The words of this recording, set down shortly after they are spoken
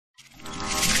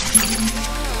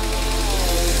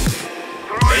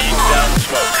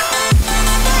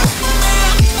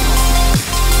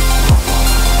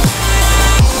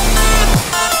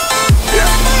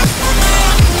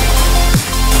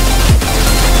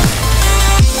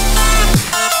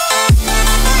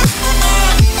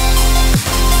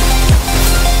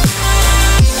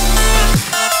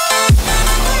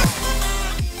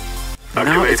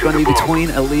It's going to be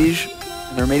between EliGE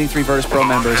and the remaining 3 Virtus Pro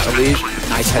members. EliGE,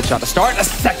 nice headshot to start. A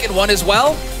second one as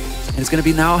well. And it's going to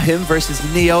be now him versus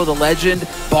Neo, the legend.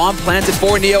 Bomb planted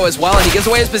for Neo as well, and he gives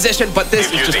away his position, but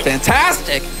this is just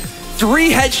fantastic. 3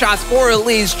 headshots for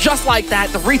EliGE, just like that.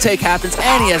 The retake happens,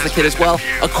 and he has the kit as well.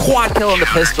 A quad kill on the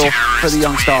pistol for the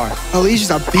young star. EliGE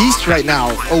is a beast right now.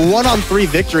 A 1-on-3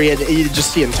 victory, and you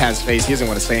just see Intenz's face. He doesn't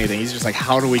want to say anything. He's just like,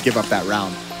 how do we give up that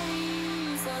round?